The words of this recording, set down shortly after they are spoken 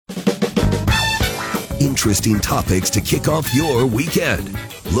interesting topics to kick off your weekend.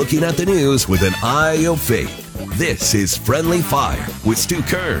 Looking at the news with an eye of faith. This is Friendly Fire with Stu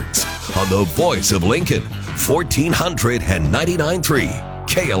Kearns on the voice of Lincoln, 1499.3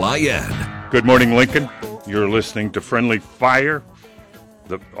 KLIN. Good morning, Lincoln. You're listening to Friendly Fire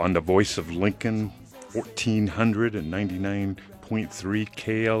on the voice of Lincoln, 1499.3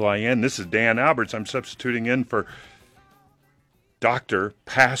 KLIN. This is Dan Alberts. I'm substituting in for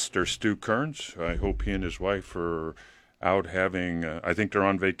Pastor Stu Kearns. I hope he and his wife are out having, I think they're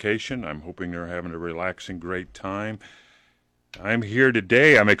on vacation. I'm hoping they're having a relaxing, great time. I'm here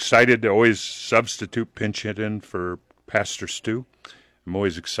today. I'm excited to always substitute pinch hit in for Pastor Stu. I'm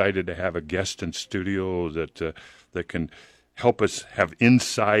always excited to have a guest in studio that can help us have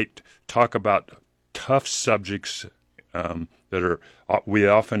insight, talk about tough subjects that we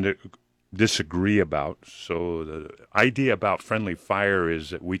often disagree about. So the idea about Friendly Fire is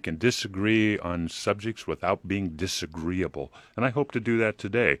that we can disagree on subjects without being disagreeable. And I hope to do that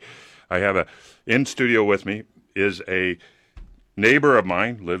today. I have in studio with me is a neighbor of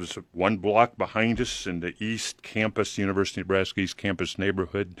mine, lives one block behind us in the East Campus, University of Nebraska East Campus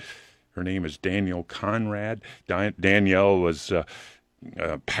neighborhood. Her name is Danielle Conrad. Danielle was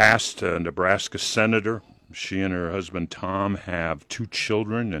past Nebraska senator. She and her husband Tom have 2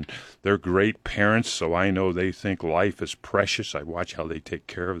 children, and they're great parents, so I know they think life is precious. I watch how they take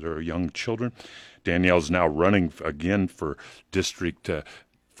care of their young children. Danielle's now running again for District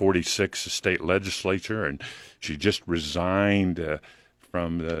 46, the state legislature, and she just resigned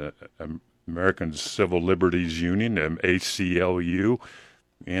from the American Civil Liberties Union, ACLU,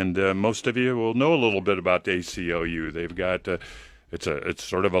 and most of you will know a little bit about the ACLU. They've got it's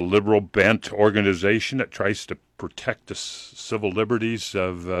sort of a liberal bent organization that tries to protect the civil liberties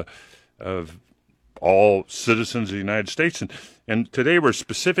of all citizens of the United States. And today we're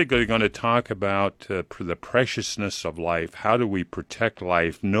specifically going to talk about the preciousness of life. How do we protect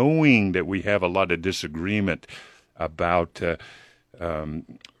life, knowing that we have a lot of disagreement about the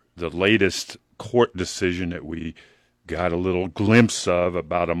latest court decision that we got a little glimpse of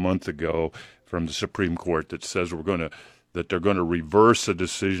about a month ago from the Supreme Court that says that they're going to reverse a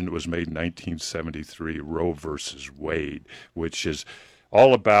decision that was made in 1973, Roe versus Wade, which is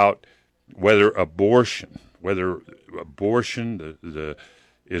all about whether abortion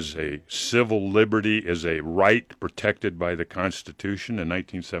is a civil liberty, is a right protected by the Constitution. In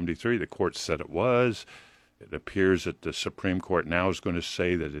 1973, the court said it was. It appears that the Supreme Court now is going to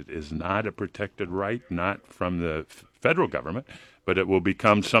say that it is not a protected right, not from the federal government, but it will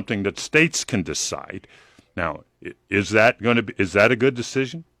become something that states can decide. Now, is that a good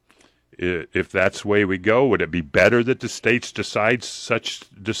decision? If that's the way we go, would it be better that the states decide such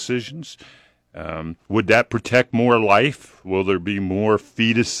decisions? Would that protect more life? Will there be more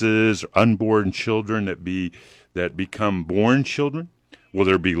fetuses, unborn children that become born children? Will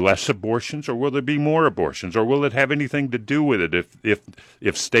there be less abortions, or will there be more abortions, or will it have anything to do with it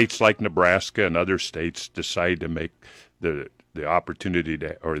if states like Nebraska and other states decide to make the opportunity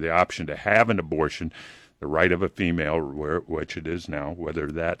or the option to have an abortion the right of a female, which it is now, whether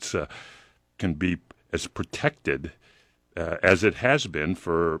that's can be as protected as it has been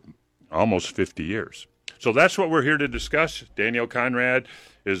for almost 50 years. So that's what we're here to discuss. Danielle Conrad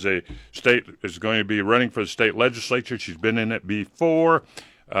is going to be running for the state legislature. She's been in it before.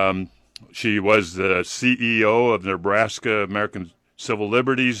 She was the CEO of Nebraska American Civil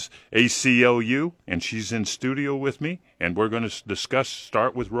Liberties, ACLU, and she's in studio with me, and we're going to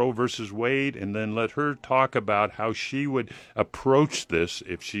start with Roe versus Wade, and then let her talk about how she would approach this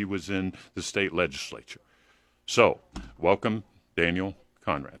if she was in the state legislature. So, welcome, Danielle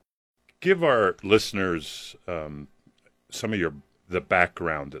Conrad. Give our listeners some of the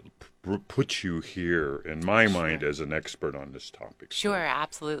background that put you here, in my mind, as an expert on this topic. Sure,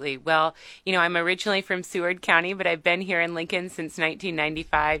 absolutely. Well, I'm originally from Seward County, but I've been here in Lincoln since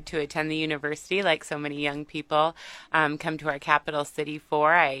 1995 to attend the university, like so many young people come to our capital city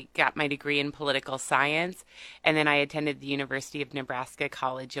for. I got my degree in political science, and then I attended the University of Nebraska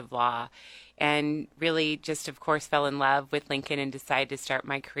College of Law. And really just, of course, fell in love with Lincoln and decided to start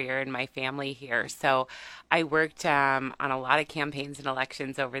my career and my family here. So I worked on a lot of campaigns and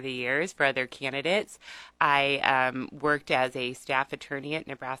elections over the years for other candidates. I worked as a staff attorney at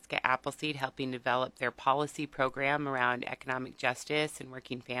Nebraska Appleseed, helping develop their policy program around economic justice and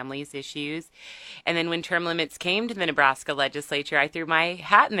working families issues. And then when term limits came to the Nebraska legislature, I threw my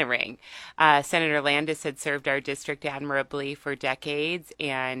hat in the ring. Senator Landis had served our district admirably for decades,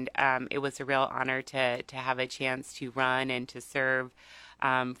 and it was a real honor to have a chance to run and to serve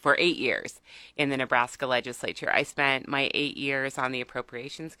for 8 years in the Nebraska legislature. I spent my 8 years on the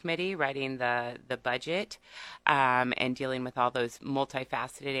Appropriations Committee writing the budget and dealing with all those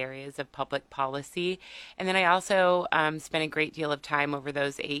multifaceted areas of public policy. And then I also spent a great deal of time over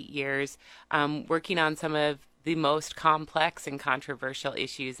those 8 years working on some of the most complex and controversial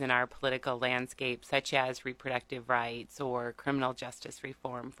issues in our political landscape, such as reproductive rights or criminal justice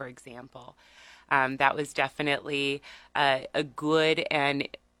reform, for example. That was definitely a good and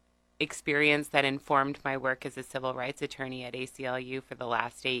experience that informed my work as a civil rights attorney at ACLU for the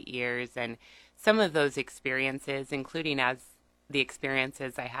last 8 years. And some of those experiences, including as the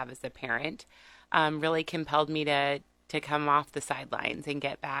experiences I have as a parent, really compelled me to come off the sidelines and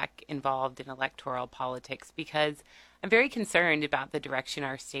get back involved in electoral politics, because I'm very concerned about the direction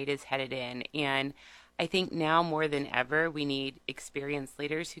our state is headed in. And I think now more than ever, we need experienced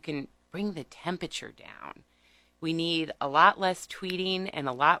leaders who can bring the temperature down. We need a lot less tweeting and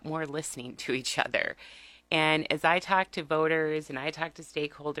a lot more listening to each other. And as I talk to voters and I talk to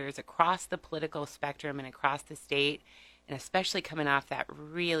stakeholders across the political spectrum and across the state, and especially coming off that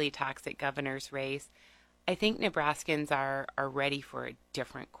really toxic governor's race, I think Nebraskans are ready for a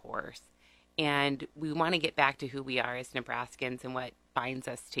different course. And we want to get back to who we are as Nebraskans and what binds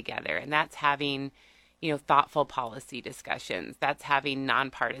us together. And that's having, thoughtful policy discussions. That's having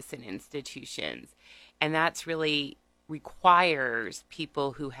nonpartisan institutions. And that's really requires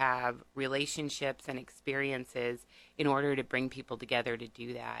people who have relationships and experiences in order to bring people together to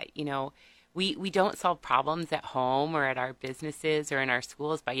do that. We don't solve problems at home or at our businesses or in our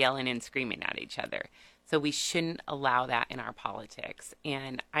schools by yelling and screaming at each other. So we shouldn't allow that in our politics.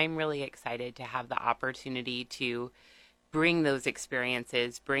 And I'm really excited to have the opportunity to bring those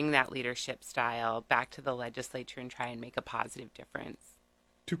experiences, bring that leadership style back to the legislature and try and make a positive difference.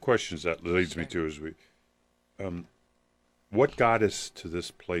 Two questions that leads me to is what got us to this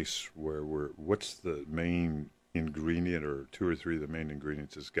place where what's the main ingredient, or two or three of the main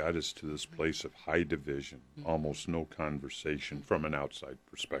ingredients that's got us to this place of high division, almost no conversation from an outside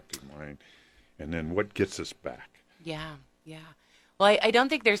perspective, mine. And then what gets us back? Yeah. Well, I don't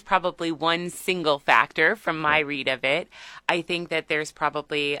think there's probably one single factor from my read of it. I think that there's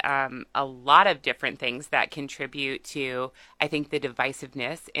probably a lot of different things that contribute to, I think, the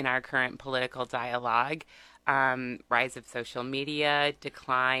divisiveness in our current political dialogue. Rise of social media,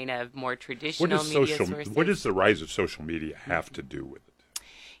 decline of more traditional media sources. What does the rise of social media have to do with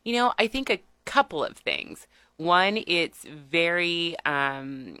it? I think a couple of things. One, it's very,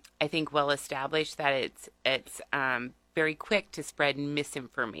 I think, well established that it's very quick to spread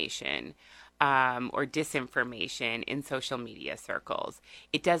misinformation or disinformation in social media circles.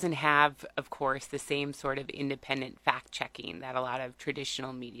 It doesn't have, of course, the same sort of independent fact-checking that a lot of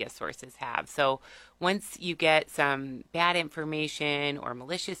traditional media sources have. So once you get some bad information or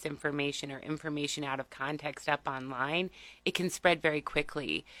malicious information or information out of context up online, it can spread very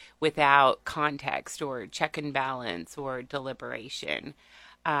quickly without context or check and balance or deliberation.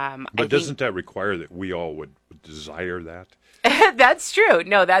 But doesn't that require that we all would desire that? That's true.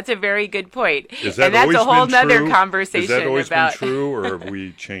 No, that's a very good point. Is that and that's always a whole been nother true? conversation. Has that always about... been true, or have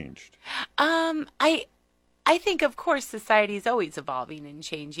we changed? I think, of course, society is always evolving and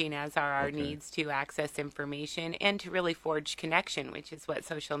changing, as are our needs to access information and to really forge connection, which is what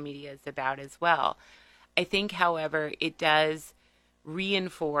social media is about as well. I think, however, it does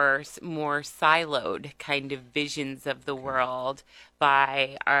reinforce more siloed kind of visions of the world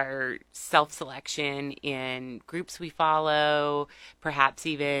by our self-selection in groups we follow, perhaps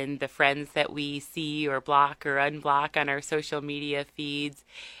even the friends that we see or block or unblock on our social media feeds.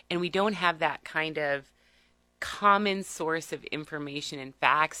 And we don't have that kind of common source of information and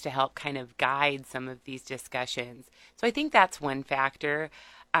facts to help kind of guide some of these discussions. So I think that's one factor.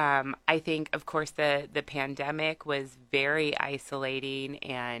 I think, of course, the pandemic was very isolating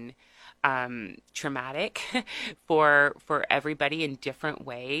and traumatic for everybody in different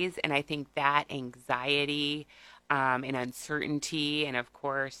ways. And I think that anxiety and uncertainty and, of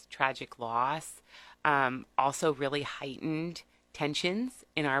course, tragic loss also really heightened tensions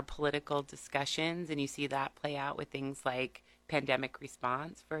in our political discussions. And you see that play out with things like pandemic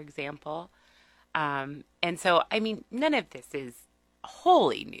response, for example. And so, I mean, none of this is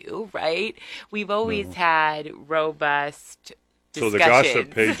wholly new, right? We've always had robust discussions. So the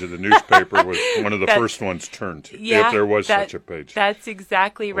gossip page of the newspaper was one of the first ones turned to, if there was such a page. That's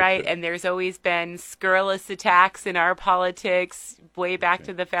exactly right. And there's always been scurrilous attacks in our politics way back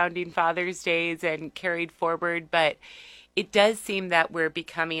to the Founding Fathers days and carried forward. But it does seem that we're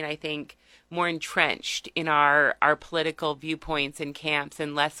becoming, I think, more entrenched in our political viewpoints and camps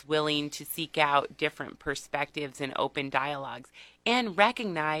and less willing to seek out different perspectives and open dialogues and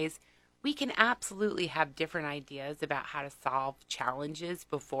recognize we can absolutely have different ideas about how to solve challenges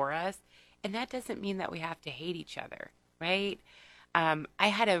before us. And that doesn't mean that we have to hate each other, right? I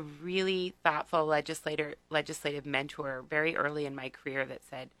had a really thoughtful legislative mentor very early in my career that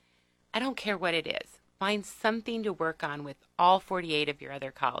said, I don't care what it is. Find something to work on with all 48 of your other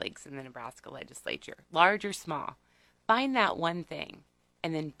colleagues in the Nebraska legislature, large or small. Find that one thing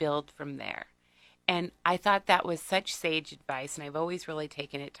and then build from there. And I thought that was such sage advice, and I've always really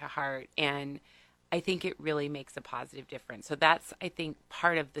taken it to heart. And I think it really makes a positive difference. So that's, I think,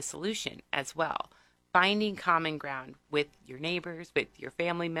 part of the solution as well. Finding common ground with your neighbors, with your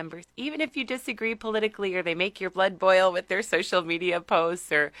family members, even if you disagree politically or they make your blood boil with their social media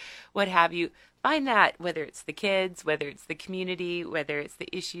posts or what have you. Find that, whether it's the kids, whether it's the community, whether it's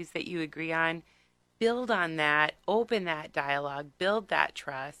the issues that you agree on. Build on that, open that dialogue, build that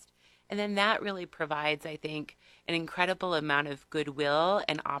trust. And then that really provides, I think, an incredible amount of goodwill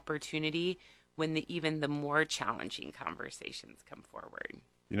and opportunity when even the more challenging conversations come forward.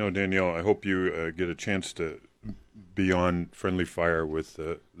 You know, Danielle, I hope you get a chance to be on Friendly Fire with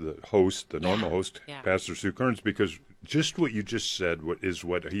the host, the normal host, Pastor Stu Kearns, because just what you just said is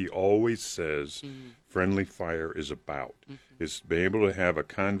what he always says Friendly Fire is about, is being able to have a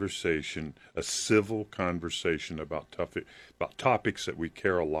conversation, a civil conversation about topics that we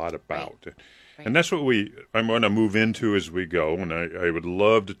care a lot about. Right. And that's what I'm going to move into as we go, and I would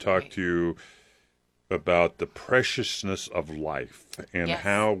love to talk to you about the preciousness of life and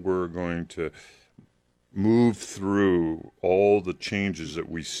how we're going to move through all the changes that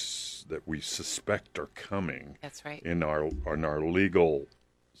we suspect are coming. That's right. In our legal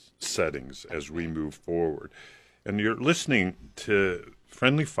settings as we move forward. And you're listening to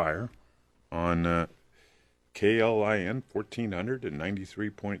Friendly Fire on KLIN 1400 and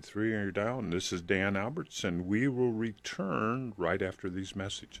 93.3 on your dial. And this is Dan Alberts, and we will return right after these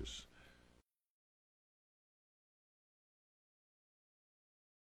messages.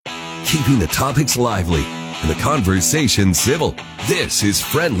 Keeping the topics lively and the conversation civil. This is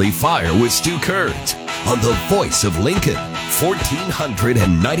Friendly Fire with Stu Kearns on the voice of Lincoln,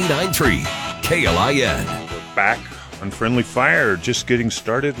 1499.3 KLIN. We're back on Friendly Fire, just getting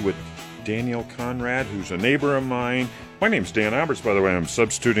started with Danielle Conrad, who's a neighbor of mine. My name's Dan Alberts, by the way. I'm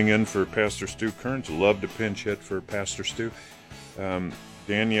substituting in for Pastor Stu Kearns. Love to pinch hit for Pastor Stu.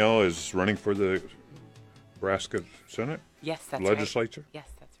 Danielle is running for the Nebraska Senate? Yes, that's legislature? Right. Yes,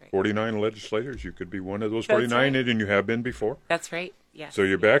 that's right. 49 legislators. You could be one of those 49, right. And you have been before. That's right. Yes. So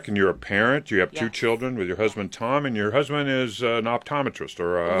you're back, and you're a parent. You have two children with your husband, Tom, and your husband is an optometrist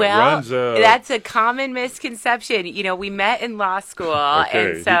or runs a... That's a common misconception. You know, we met in law school,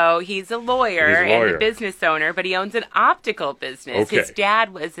 and so he's a lawyer and a business owner, but he owns an optical business. His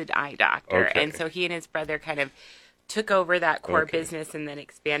dad was an eye doctor, and so he and his brother kind of took over that core business and then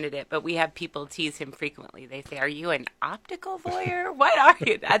expanded it. But we have people tease him frequently. They say, "Are you an optical lawyer? What are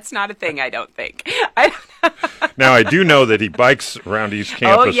you?" That's not a thing, I don't think. Now, I do know that he bikes around East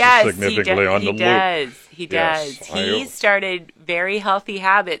Campus significantly on the loop. He does. He started very healthy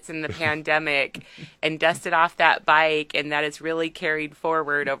habits in the pandemic and dusted off that bike, and that has really carried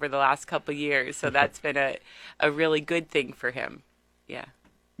forward over the last couple of years. So that's been a really good thing for him. Yeah.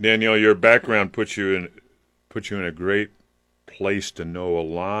 Danielle, your background puts you in a great place to know a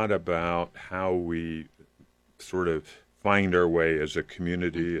lot about how we sort of find our way as a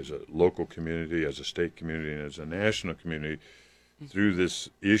community, as a local community, as a state community, and as a national community through this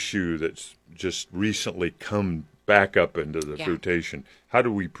issue that's just recently come back up into the fruitation. How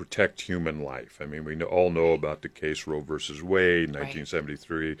do we protect human life? I mean, we all know about the case Roe versus Wade. In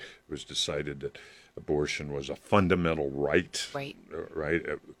 1973, it was decided that abortion was a fundamental right,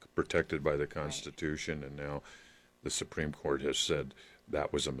 protected by the Constitution, and now the Supreme Court has said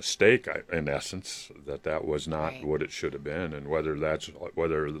that was a mistake, in essence, that was not what it should have been, and whether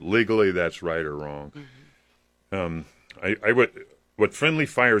legally that's right or wrong. What Friendly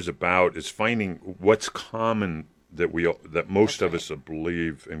Fire is about is finding what's common that most of us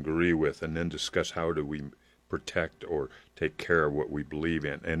believe and agree with, and then discuss how do we protect or take care of what we believe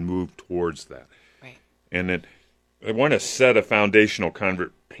in and move towards that. Right. And then I want to set a foundational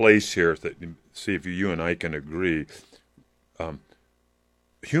place here that see if you and I can agree.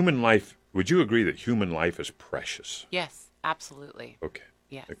 Human life. Would you agree that human life is precious? Yes, absolutely. Okay.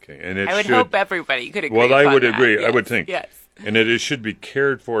 Yes. Okay. And I would hope everybody could agree. Well, I would agree. Yes. I would think. Yes. And it should be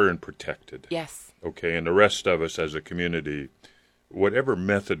cared for and protected. Yes. Okay. And the rest of us as a community, whatever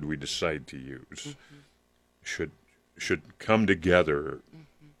method we decide to use, should should come together,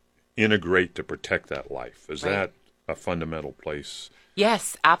 integrate to protect that life. Is Right. that a fundamental place?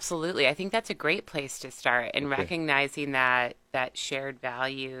 Yes, absolutely. I think that's a great place to start in Okay. recognizing that shared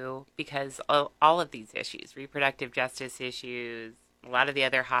value, because all of these issues, reproductive justice issues, a lot of the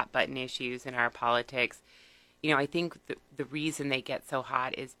other hot button issues in our politics, I think the reason they get so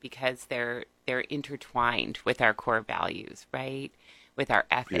hot is because they're intertwined with our core values, right? With our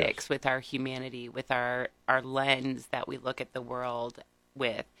ethics, Yes. with our humanity, with our lens that we look at the world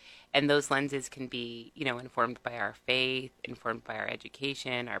with. And those lenses can be, informed by our faith, informed by our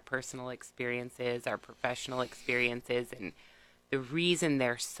education, our personal experiences, our professional experiences. And the reason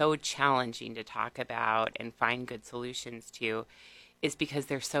they're so challenging to talk about and find good solutions to is because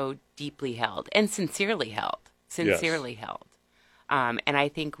they're so deeply held and sincerely held. Yes. Sincerely held. And I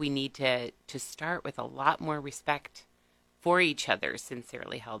think we need to start with a lot more respect for each other's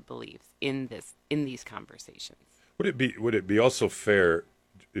sincerely held beliefs in these conversations. Would it be also fair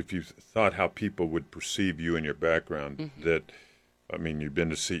if you thought how people would perceive you and your background that, I mean, you've been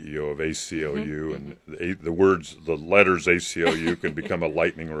the CEO of ACLU, and the letters ACLU can become a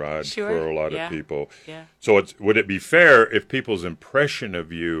lightning rod Sure. for a lot Yeah. of people. Yeah. So would it be fair if people's impression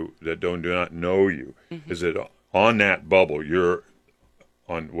of you that do not know you is that on that bubble you're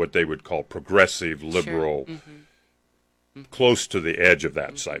on what they would call progressive, liberal, close to the edge of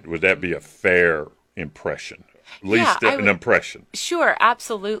that side? Would that be a fair impression? At least I an would- impression. Sure,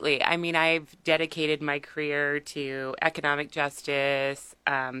 absolutely. I mean, I've dedicated my career to economic justice,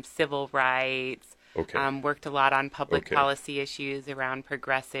 civil rights, Okay. worked a lot on public Okay. policy issues around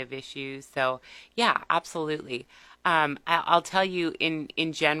progressive issues. So, yeah, absolutely. I'll tell you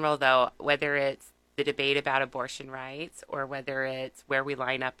in general, though, whether it's the debate about abortion rights or whether it's where we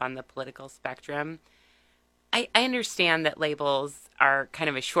line up on the political spectrum, I understand that labels are kind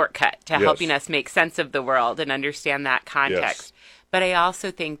of a shortcut to Yes. helping us make sense of the world and understand that context. But I also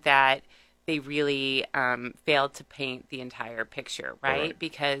think that they really failed to paint the entire picture, right?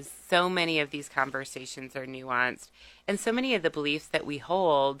 Because so many of these conversations are nuanced, and so many of the beliefs that we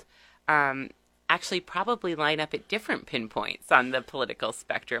hold actually probably line up at different pinpoints on the political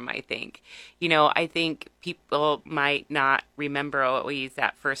spectrum, I think. I think people might not remember always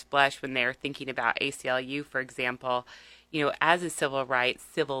at first blush when they're thinking about ACLU, for example. As a civil rights,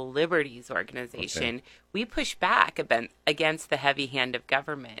 civil liberties organization, we push back against the heavy hand of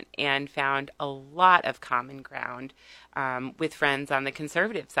government and found a lot of common ground with friends on the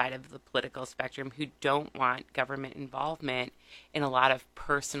conservative side of the political spectrum who don't want government involvement in a lot of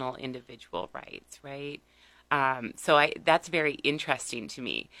personal individual rights, right? So that's very interesting to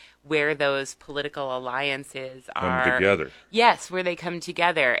me, where those political alliances Come are. together. Yes, where they come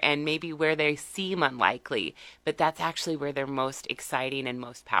together, and maybe where they seem unlikely, but that's actually where they're most exciting and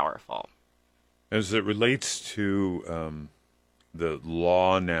most powerful. As it relates to the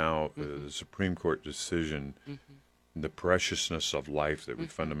law now, the Supreme Court decision, the preciousness of life that we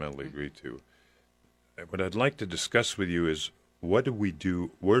fundamentally agree to, what I'd like to discuss with you is what do we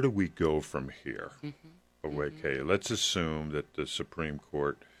do? Where do we go from here? Okay, let's assume that the Supreme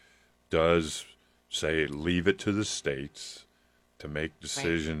Court does say leave it to the states to make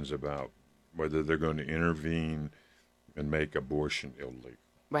decisions about whether they're going to intervene and make abortion illegal.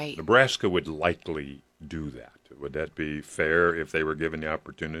 Right. Nebraska would likely do that. Would that be fair if they were given the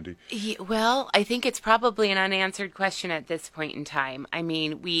opportunity? Well, I think it's probably an unanswered question at this point in time. I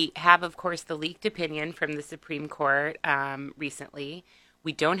mean, we have, of course, the leaked opinion from the Supreme Court recently.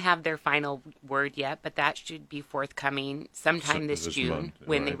 We don't have their final word yet, but that should be forthcoming sometime this June month,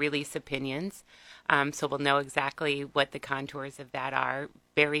 when they right. release opinions. So we'll know exactly what the contours of that are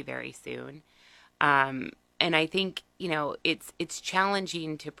very, very soon. And I think, it's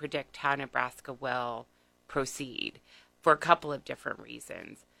challenging to predict how Nebraska will proceed for a couple of different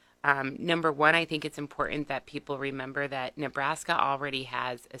reasons. Number one, I think it's important that people remember that Nebraska already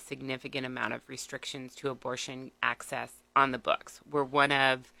has a significant amount of restrictions to abortion access on the books. We're one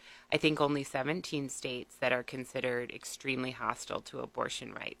of, I think, only 17 states that are considered extremely hostile to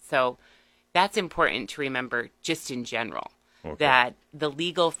abortion rights. So that's important to remember just in general, that the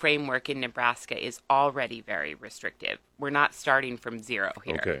legal framework in Nebraska is already very restrictive. We're not starting from zero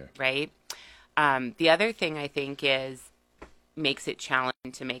here, right? The other thing I think makes it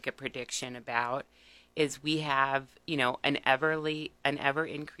challenging to make a prediction about is we have, an ever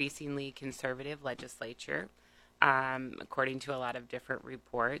increasingly conservative legislature, according to a lot of different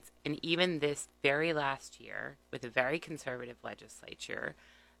reports. And even this very last year, with a very conservative legislature,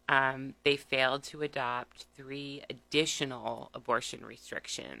 they failed to adopt 3 additional abortion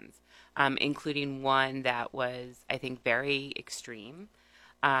restrictions, including one that was, I think, very extreme.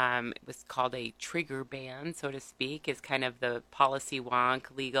 It was called a trigger ban, so to speak, is kind of the policy wonk,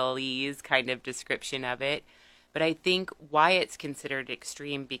 legalese kind of description of it. But I think why it's considered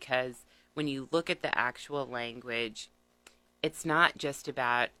extreme, because when you look at the actual language, it's not just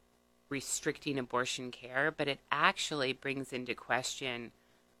about restricting abortion care, but it actually brings into question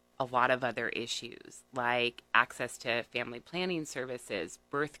a lot of other issues like access to family planning services,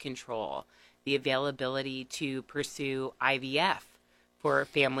 birth control, the availability to pursue IVF for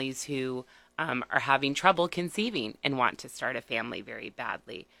families who are having trouble conceiving and want to start a family very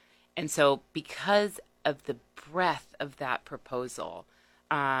badly. And so because of the breadth of that proposal,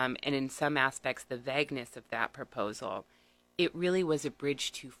 and in some aspects the vagueness of that proposal, it really was a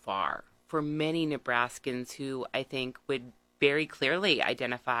bridge too far for many Nebraskans who I think would very clearly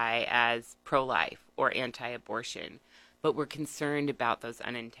identify as pro-life or anti-abortion, but were concerned about those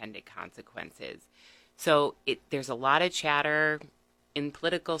unintended consequences. So there's a lot of chatter in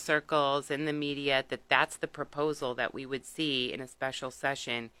political circles, in the media, that's the proposal that we would see in a special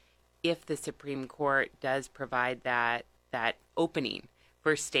session if the Supreme Court does provide that opening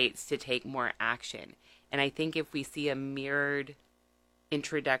for states to take more action. And I think if we see a mirrored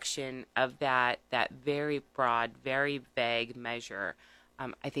introduction of that very broad, very vague measure,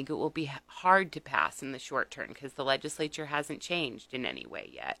 I think it will be hard to pass in the short term because the legislature hasn't changed in any way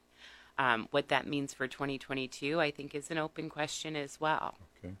yet. What that means for 2022, I think, is an open question as well.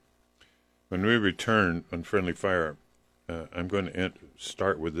 Okay. When we return on Friendly Fire, I'm going to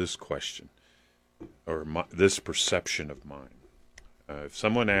start with this question, or this perception of mine. If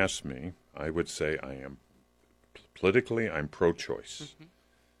someone asked me, I would say I am politically, I'm pro-choice. Mm-hmm.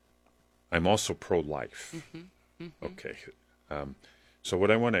 I'm also pro-life. Mm-hmm. Mm-hmm. Okay. So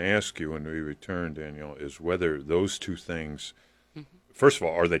what I want to ask you when we return, Danielle, is whether those two things, first of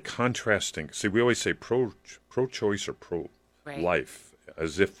all, are they contrasting? See, we always say pro-choice or pro-life,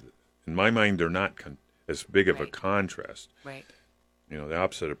 as if, in my mind, they're not as big of a contrast. Right. You know, the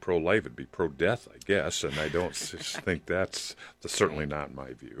opposite of pro-life would be pro-death, I guess, and I don't think that's certainly not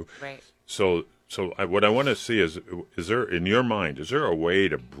my view. Right. So what I want to see is there, in your mind, is there a way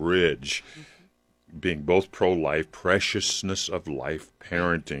to bridge being both pro-life, preciousness of life,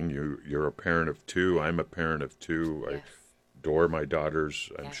 parenting? You're a parent of two. I'm a parent of two. Yes. I adore my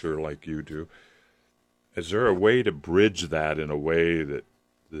daughters, I'm sure, like you do. Is there a way to bridge that in a way that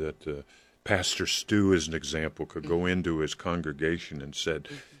Pastor Stu, as an example, could go into his congregation and said,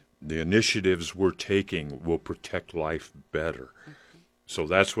 the initiatives we're taking will protect life better? So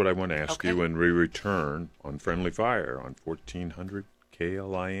that's what I want to ask you when we return on Friendly Fire on 1400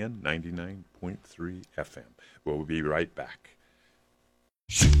 KLIN 99.3 FM. We'll be right back.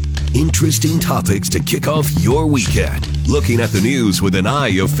 Interesting topics to kick off your weekend. Looking at the news with an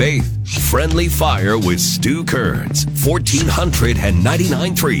eye of faith. Friendly Fire with Stu Kearns,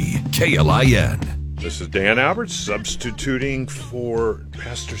 1499.3 KLIN. This is Dan Alberts substituting for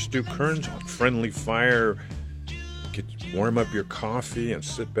Pastor Stu Kearns on Friendly Fire. Warm up your coffee and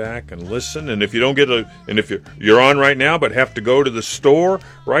sit back and listen. And if you don't and if you're on right now but have to go to the store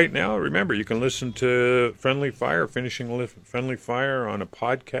right now, remember you can listen to Friendly Fire, Finishing Friendly Fire on a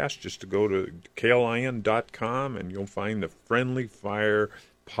podcast. Just to go to klin.com and you'll find the Friendly Fire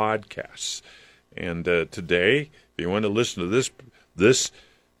podcasts. And today, if you want to listen to this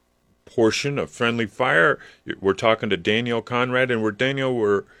portion of Friendly Fire, we're talking to Danielle Conrad, and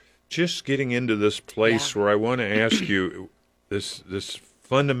we're just getting into this place where I want to ask you this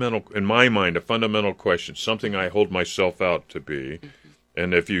fundamental, in my mind, a fundamental question, something I hold myself out to be.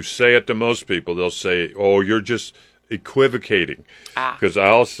 And if you say it to most people, they'll say, oh, you're just equivocating. Because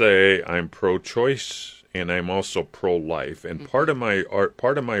I'll say I'm pro-choice and I'm also pro-life. And part of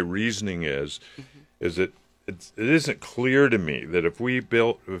my reasoning is that it isn't clear to me that if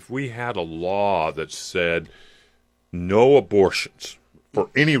we had a law that said no abortions, for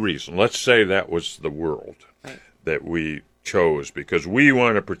any reason, let's say that was the world that we chose because we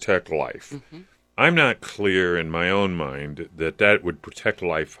want to protect life. I'm not clear in my own mind that would protect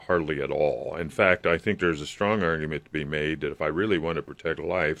life hardly at all. In fact, I think there's a strong argument to be made that if I really want to protect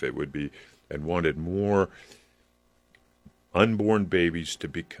life, it would be and wanted more unborn babies to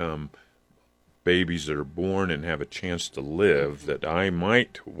become babies that are born and have a chance to live, that I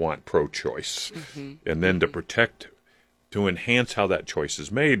might want pro-choice. And then to enhance how that choice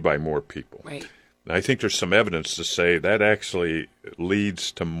is made by more people. Right. I think there's some evidence to say that actually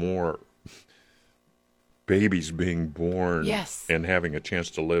leads to more babies being born and having a chance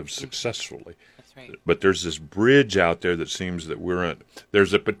to live successfully. That's right. But there's this bridge out there that seems that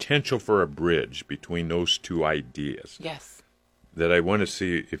there's a potential for a bridge between those two ideas. Yes. That I want to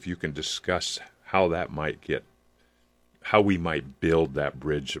see if you can discuss how that might get how we might build that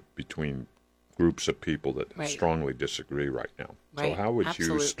bridge between groups of people that Right. strongly disagree right now. Right. So how would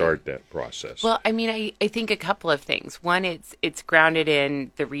Absolutely. you start that process? Well, I mean, I think a couple of things. One, it's grounded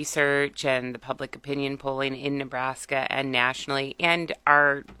in the research and the public opinion polling in Nebraska and nationally, and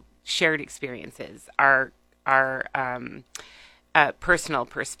our shared experiences, our personal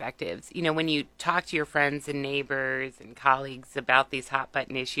perspectives. You know, when you talk to your friends and neighbors and colleagues about these hot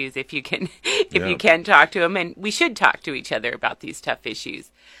button issues, if you can, if you can talk to them, and we should talk to each other about these tough issues.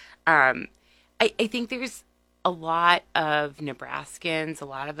 I think there's a lot of Nebraskans, a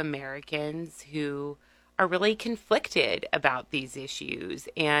lot of Americans who are really conflicted about these issues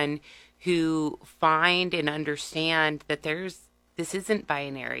and who find and understand that this isn't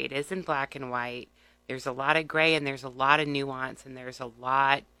binary, it isn't black and white. There's a lot of gray and there's a lot of nuance and there's a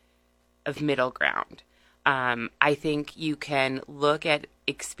lot of middle ground. I think you can look at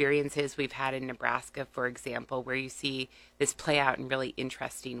experiences we've had in Nebraska, for example, where you see this play out in really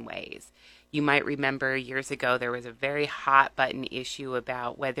interesting ways. You might remember years ago there was a very hot button issue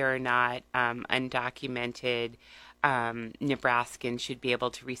about whether or not undocumented Nebraskans should be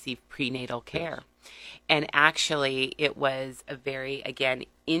able to receive prenatal care. And actually, it was a very, again,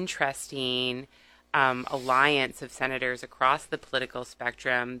 interesting alliance of senators across the political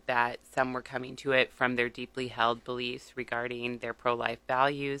spectrum, that some were coming to it from their deeply held beliefs regarding their pro-life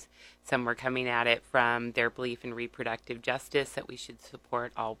values. Some were coming at it from their belief in reproductive justice, that we should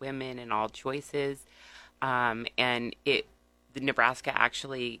support all women and all choices. The Nebraska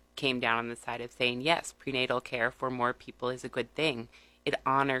actually came down on the side of saying, yes, prenatal care for more people is a good thing. It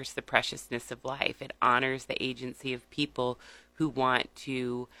honors the preciousness of life. It honors the agency of people who want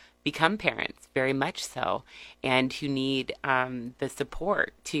to become parents, very much so, and who need the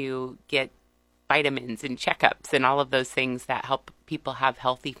support to get vitamins and checkups and all of those things that help people have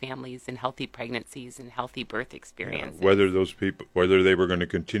healthy families and healthy pregnancies and healthy birth experiences. Yeah, whether those people, whether they were going to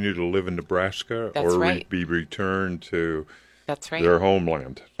continue to live in Nebraska be returned to their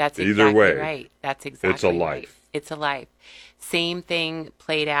homeland. That's Either exactly way, right. That's exactly it's a life. Right. It's a life. Same thing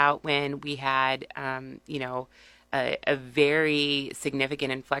played out when we had, a very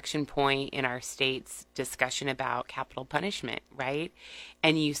significant inflection point in our state's discussion about capital punishment, right?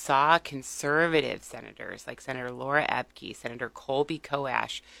 And you saw conservative senators like Senator Laura Epke, Senator Colby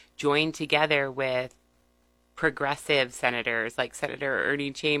Koash, join together with progressive senators like Senator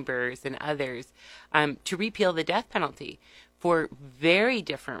Ernie Chambers and others to repeal the death penalty. For very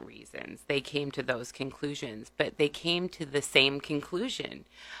different reasons, they came to those conclusions, but they came to the same conclusion,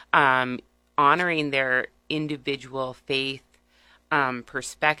 honoring their individual faith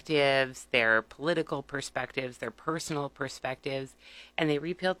perspectives, their political perspectives, their personal perspectives, and they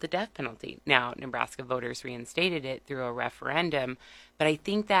repealed the death penalty. Now, Nebraska voters reinstated it through a referendum, but I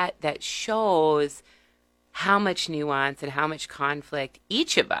think that shows how much nuance and how much conflict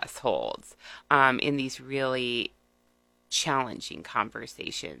each of us holds in these really challenging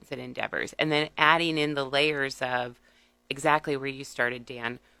conversations and endeavors. And then adding in the layers of exactly where you started,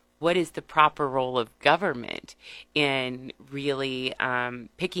 Dan. What is the proper role of government in really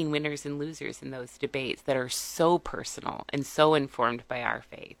picking winners and losers in those debates that are so personal and so informed by our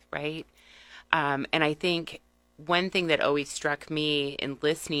faith, right? And I think one thing that always struck me in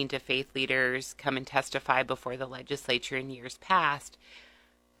listening to faith leaders come and testify before the legislature in years past,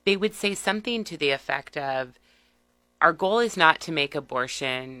 they would say something to the effect of, our goal is not to make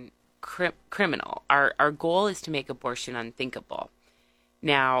abortion criminal. Our goal is to make abortion unthinkable.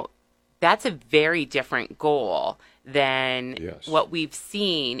 Now, that's a very different goal than what we've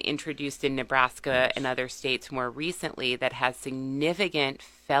seen introduced in Nebraska and other states more recently, that has significant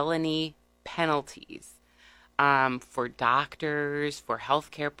felony penalties for doctors, for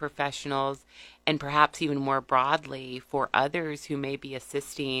healthcare professionals, and perhaps even more broadly for others who may be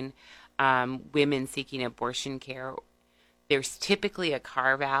assisting women seeking abortion care. There's typically a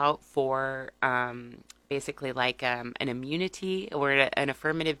carve-out for basically like an immunity or an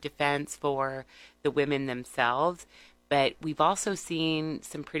affirmative defense for the women themselves. But we've also seen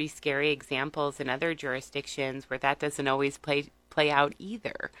some pretty scary examples in other jurisdictions where that doesn't always play out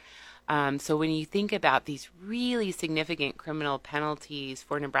either. So when you think about these really significant criminal penalties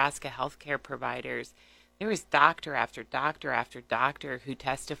for Nebraska healthcare providers, there was doctor after doctor after doctor who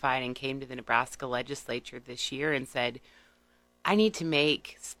testified and came to the Nebraska legislature this year and said, I need to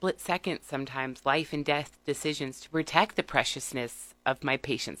make split-second, sometimes life and death decisions to protect the preciousness of my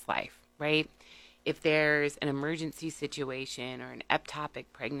patient's life, right? If there's an emergency situation or an ectopic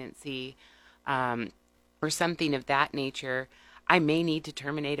pregnancy or something of that nature, I may need to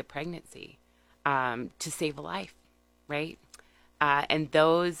terminate a pregnancy to save a life, right? And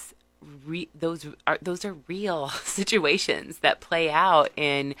those those are real situations that play out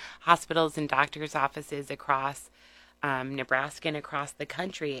in hospitals and doctors' offices across Nebraska and across the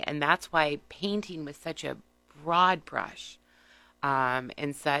country, and that's why painting with such a broad brush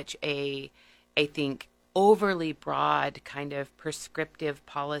and such a, I think, overly broad kind of prescriptive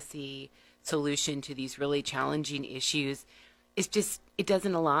policy solution to these really challenging issues is just, it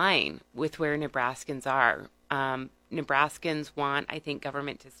doesn't align with where Nebraskans are. Nebraskans want, I think,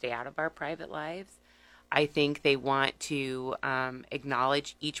 government to stay out of our private lives. I think they want to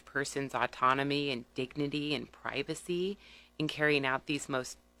acknowledge each person's autonomy and dignity and privacy in carrying out these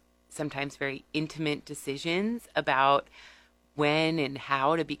most sometimes very intimate decisions about when and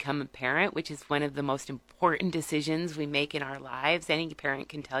how to become a parent, which is one of the most important decisions we make in our lives. Any parent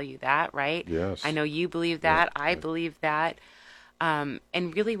can tell you that, right? Yes. I know you believe that. Yeah. I believe that. And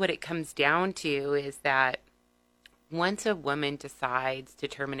really what it comes down to is that once a woman decides to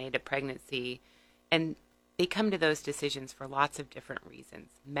terminate a pregnancy, and they come to those decisions for lots of different reasons,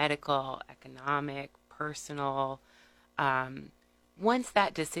 medical, economic, personal. Once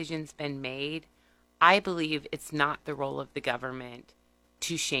that decision's been made, I believe it's not the role of the government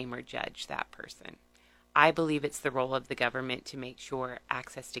to shame or judge that person. I believe it's the role of the government to make sure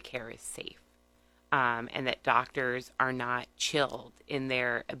access to care is safe, and that doctors are not chilled in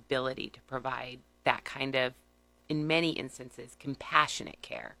their ability to provide that kind of, in many instances, compassionate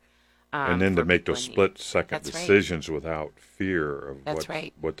care. And then to make those split-second decisions without fear of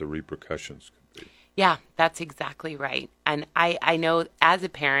what the repercussions could be. Yeah, that's exactly right. And I know as a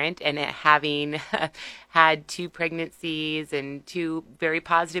parent, and having had 2 pregnancies and 2 very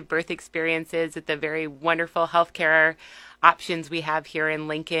positive birth experiences at the very wonderful healthcare options we have here in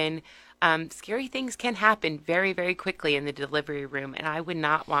Lincoln, scary things can happen very, very quickly in the delivery room. And I would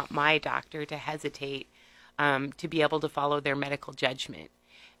not want my doctor to hesitate to be able to follow their medical judgment.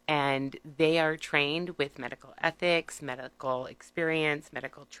 And they are trained with medical ethics, medical experience,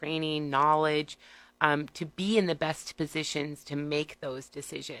 medical training, knowledge, to be in the best positions to make those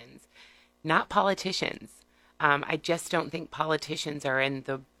decisions, not politicians. I just don't think politicians are in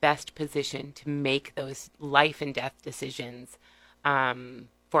the best position to make those life and death decisions for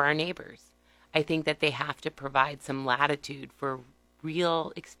our neighbors. I think that they have to provide some latitude for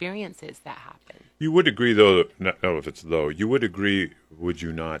real experiences that happen. You would agree, though, you would agree, would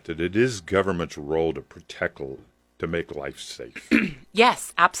you not, that it is government's role to protect, to make life safe?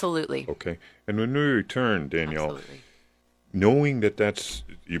 Yes, absolutely. Okay. And when we return, Danielle, absolutely. Knowing that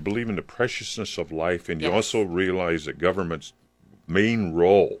you believe in the preciousness of life, and you also realize that government's main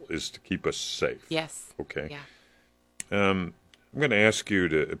role is to keep us safe. Yes. Okay. Yeah. I'm going to ask you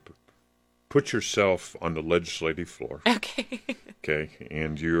to put yourself on the legislative floor. Okay. Okay,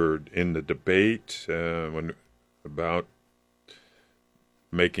 and you're in the debate about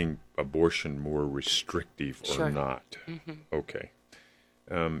making abortion more restrictive or not. Mm-hmm. Okay.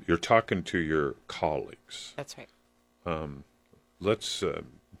 You're talking to your colleagues. That's right. Let's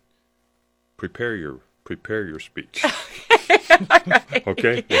prepare your speech. Right.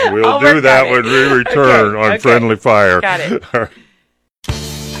 Okay, we'll do that when we return on Friendly Fire. Got it.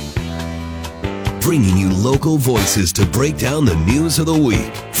 Bringing you local voices to break down the news of the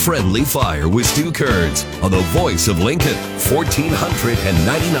week. Friendly Fire with Stu Kearns on the Voice of Lincoln,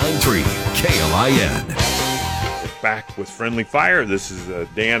 1499.3 KLIN. We're back with Friendly Fire. This is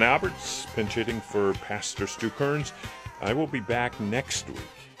Dan Alberts, pinch hitting for Pastor Stu Kearns. I will be back next week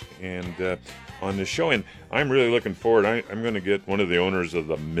and on the show, and I'm really looking forward. I'm going to get one of the owners of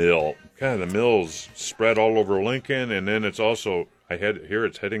the mill. God, the mill's spread all over Lincoln, and then it's also,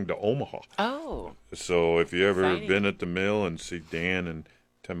 it's heading to Omaha. Oh. So if you ever been at the mill and see Dan and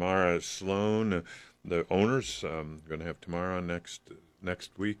Tamara Sloan, the owners, going to have Tamara on next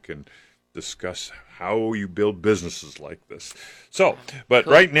week and discuss how you build businesses like this. So, but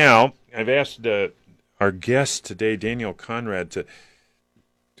cool. Right now, I've asked our guest today, Danielle Conrad,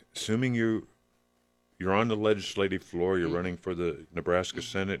 assuming you're on the legislative floor, you're running for the Nebraska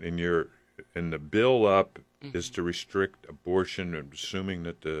Senate, and the bill up is to restrict abortion, and assuming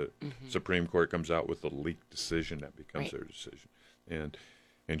that the Supreme Court comes out with a leaked decision, that becomes their decision. And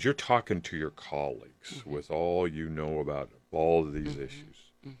you're talking to your colleagues with all you know about all of these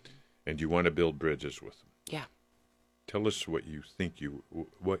issues, and you want to build bridges with them. Yeah. Tell us what you think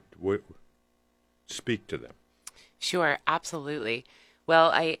what speak to them. Sure, absolutely.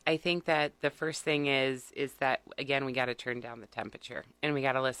 Well, I think that the first thing is that, again, we got to turn down the temperature, and we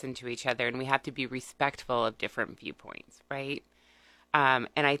got to listen to each other, and we have to be respectful of different viewpoints, right? And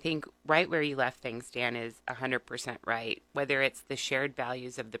I think right where you left things, Dan, is 100% right, whether it's the shared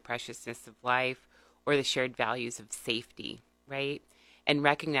values of the preciousness of life or the shared values of safety, right? and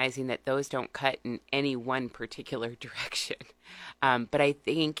recognizing that those don't cut in any one particular direction. But I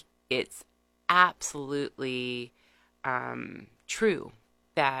think it's absolutely true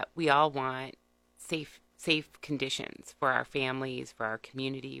that we all want safe conditions for our families, for our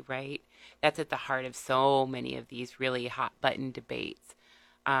community, right? That's at the heart of so many of these really hot button debates,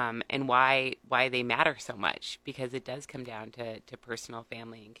 and why they matter so much, because it does come down to personal,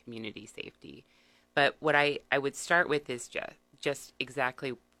 family, and community safety. But what I would start with is just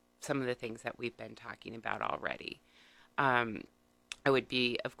exactly some of the things that we've been talking about already. I would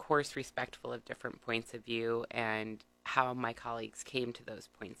be, of course, respectful of different points of view and how my colleagues came to those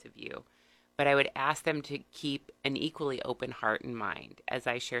points of view. But I would ask them to keep an equally open heart and mind as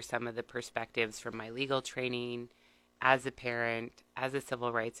I share some of the perspectives from my legal training, as a parent, as a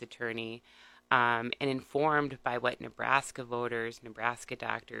civil rights attorney, and informed by what Nebraska voters, Nebraska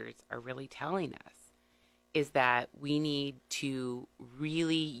doctors are really telling us, is that we need to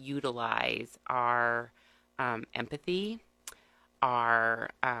really utilize our empathy, our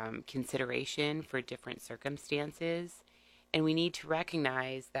consideration for different circumstances, and we need to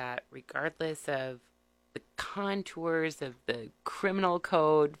recognize that regardless of the contours of the criminal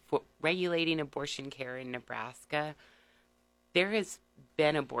code for regulating abortion care in Nebraska, there has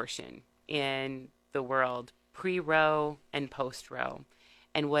been abortion in the world pre-Roe and post-Roe.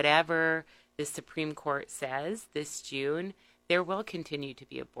 And whatever the Supreme Court says this June, there will continue to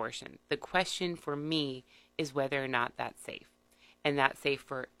be abortion. The question for me is whether or not that's safe. And that's safe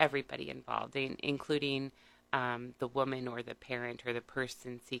for everybody involved, including the woman or the parent or the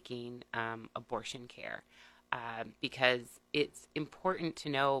person seeking abortion care. Because it's important to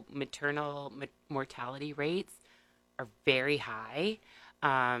know maternal mortality rates are very high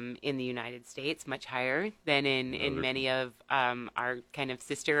in the United States, much higher than in many of our kind of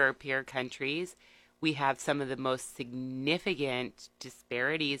sister or peer countries. We have some of the most significant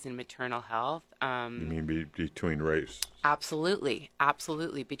disparities in maternal health. You mean between race? Absolutely.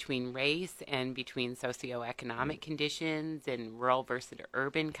 Between race and between socioeconomic conditions and rural versus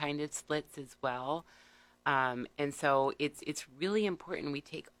urban kind of splits as well. And so it's really important we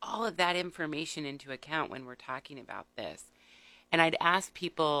take all of that information into account when we're talking about this. And I'd ask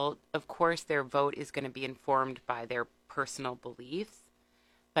people, of course, their vote is going to be informed by their personal beliefs,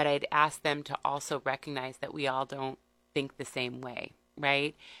 but I'd ask them to also recognize that we all don't think the same way,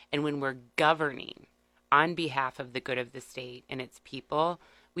 right? And when we're governing on behalf of the good of the state and its people,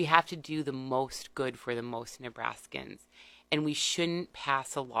 we have to do the most good for the most Nebraskans. And we shouldn't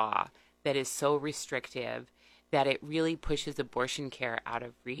pass a law that is so restrictive that it really pushes abortion care out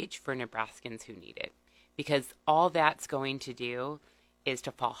of reach for Nebraskans who need it. Because all that's going to do is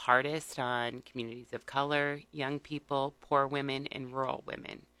to fall hardest on communities of color, young people, poor women, and rural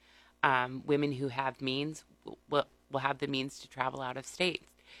women. Women who have means will have the means to travel out of state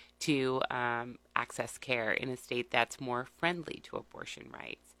to access care in a state that's more friendly to abortion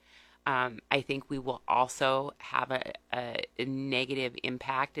rights. I think we will also have a negative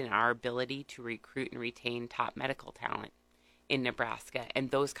impact in our ability to recruit and retain top medical talent in Nebraska, and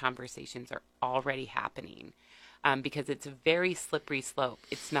those conversations are already happening because it's a very slippery slope.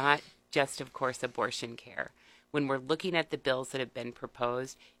 It's not just, of course, abortion care. When we're looking at the bills that have been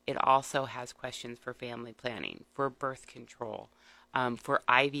proposed, it also has questions for family planning, for birth control, for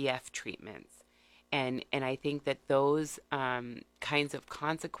IVF treatments. And I think that those kinds of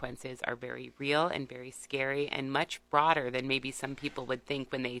consequences are very real and very scary and much broader than maybe some people would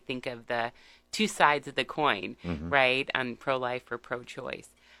think when they think of the two sides of the coin, right, on pro-life or pro-choice.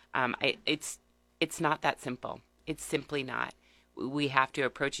 It's not that simple. It's simply not. We have to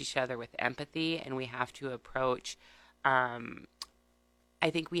approach each other with empathy, and we have to approach, I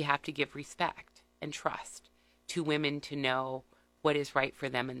think we have to give respect and trust to women to know what is right for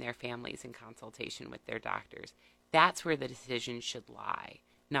them and their families in consultation with their doctors. That's where the decision should lie,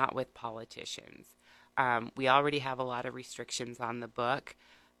 not with politicians. We already have a lot of restrictions on the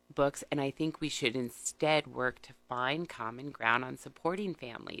books, and I think we should instead work to find common ground on supporting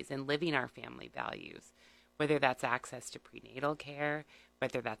families and living our family values, whether that's access to prenatal care,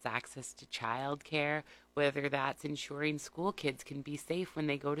 whether that's access to child care, whether that's ensuring school kids can be safe when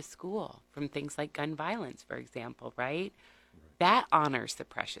they go to school from things like gun violence, for example, right? That honors the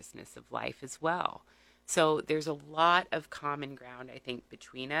preciousness of life as well. So there's a lot of common ground, I think,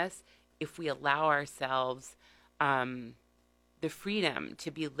 between us if we allow ourselves the freedom to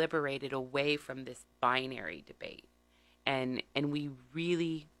be liberated away from this binary debate. And we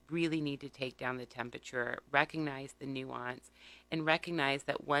really need to take down the temperature, recognize the nuance, and recognize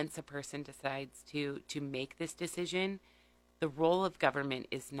that once a person decides to make this decision, the role of government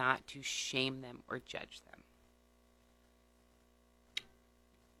is not to shame them or judge them.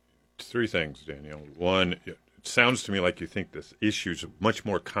 three things, Danielle. One, it sounds to me like you think this issue is much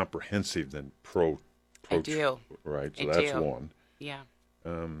more comprehensive than pro. I do. Right, so I that's do. one. Yeah.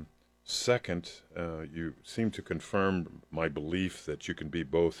 Second, you seem to confirm my belief that you can be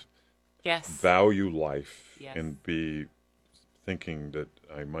both Yes. value life Yes. and be thinking that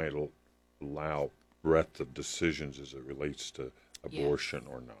I might allow breadth of decisions as it relates to abortion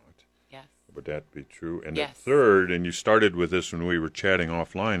or not. Yes. Would that be true? And Yes. the third, and you started with this when we were chatting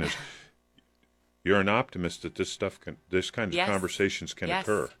offline, is you're an optimist that this kind of Yes. conversations can Yes.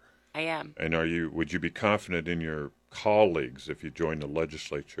 occur. I am. And would you be confident in your colleagues if you join the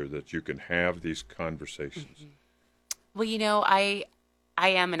legislature that you can have these conversations? Well, I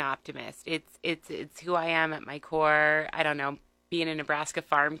am an optimist. It's who I am at my core. I don't know, being a Nebraska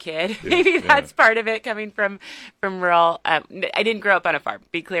farm kid. Maybe that's part of it, coming from rural. I didn't grow up on a farm,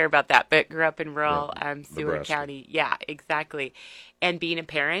 be clear about that, but grew up in rural Seward Nebraska. County. Yeah, exactly. And being a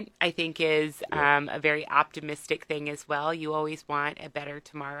parent, I think, is a very optimistic thing as well. You always want a better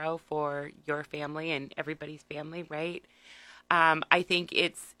tomorrow for your family and everybody's family, right? I think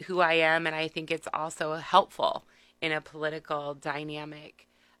it's who I am, and I think it's also helpful in a political dynamic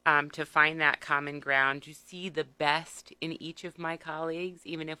to find that common ground, to see the best in each of my colleagues,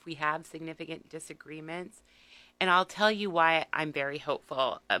 even if we have significant disagreements. And I'll tell you why I'm very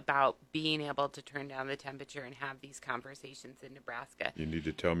hopeful about being able to turn down the temperature and have these conversations in Nebraska. You need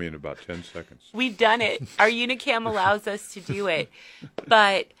to tell me in about 10 seconds. We've done it. Our Unicam allows us to do it.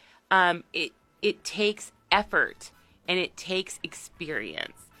 But it takes effort and it takes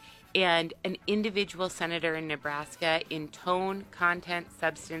experience. And an individual senator in Nebraska, in tone, content,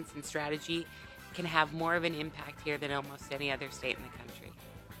 substance, and strategy, can have more of an impact here than almost any other state in the country.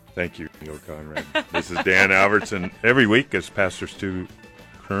 Thank you, Danielle Conrad. This is Dan Albertson. Every week, as Pastor Stu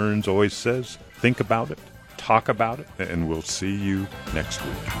Kearns always says, think about it, talk about it, and we'll see you next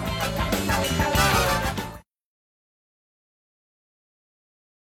week.